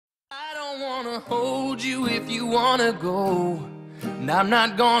wanna hold you if you wanna go, and I'm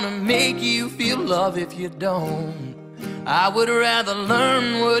not gonna make you feel love if you don't. I would rather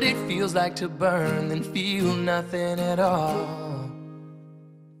learn what it feels like to burn than feel nothing at all.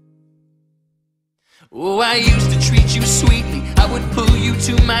 Oh, I used to treat you sweetly. I would pull you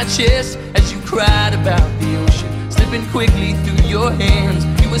to my chest as you cried about the ocean, slipping quickly through your hands.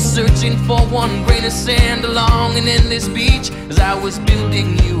 You were searching for one grain of sand along an endless beach, as I was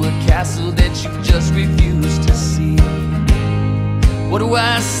building you a castle that you just refused to see. What do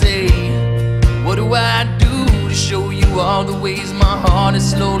I say? What do I do to show you all the ways my heart is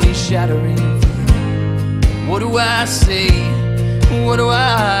slowly shattering for you? What do I say? What do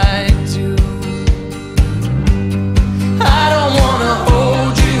I do? I don't wanna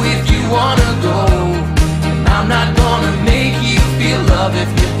hold you if you wanna go, and I'm not gonna make you feel love if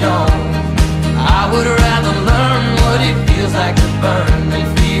you don't. I would rather learn what it feels like to burn than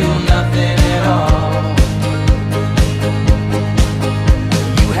feel nothing at all.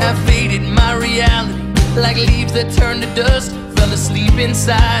 You have faded my reality like leaves that turn to dust. Fell asleep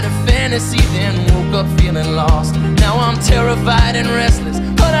inside a fantasy, then woke up feeling lost. Now I'm terrified and restless,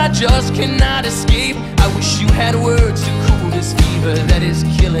 but I just cannot escape. I wish you had words to cool this fever that is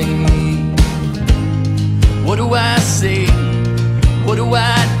killing me. What do I say? What do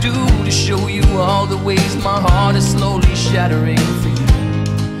I do to show you all the ways my heart is slowly shattering for you?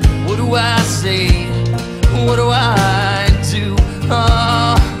 What do I say? What do I do? I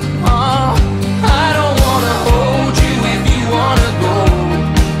don't wanna hold you if you wanna go,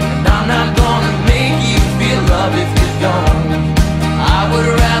 and I'm not gonna make you feel love if you don't. I would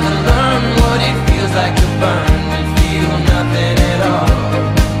rather learn what it feels like to burn than feel nothing at all.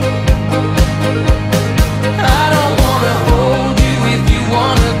 I don't wanna hold you if you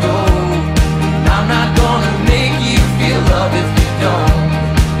wanna go, and I'm not gonna make you feel love if you don't.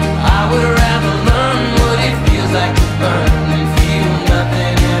 I would rather learn what it feels like to burn than feel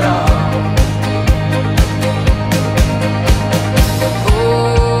nothing at all.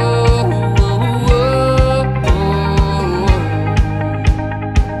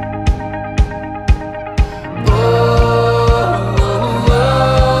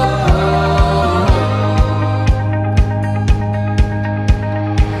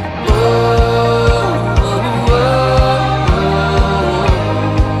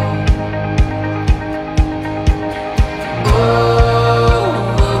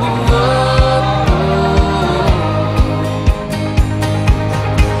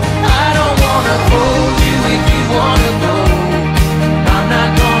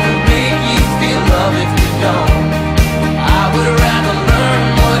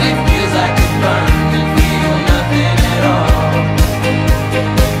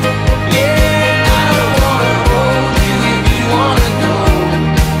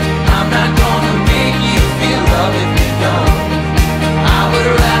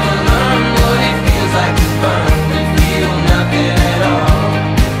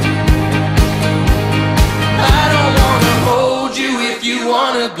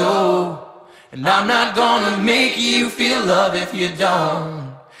 And I'm not gonna make you feel love if you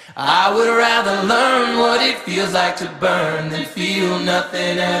don't. I would rather learn what it feels like to burn than feel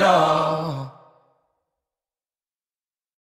nothing at all.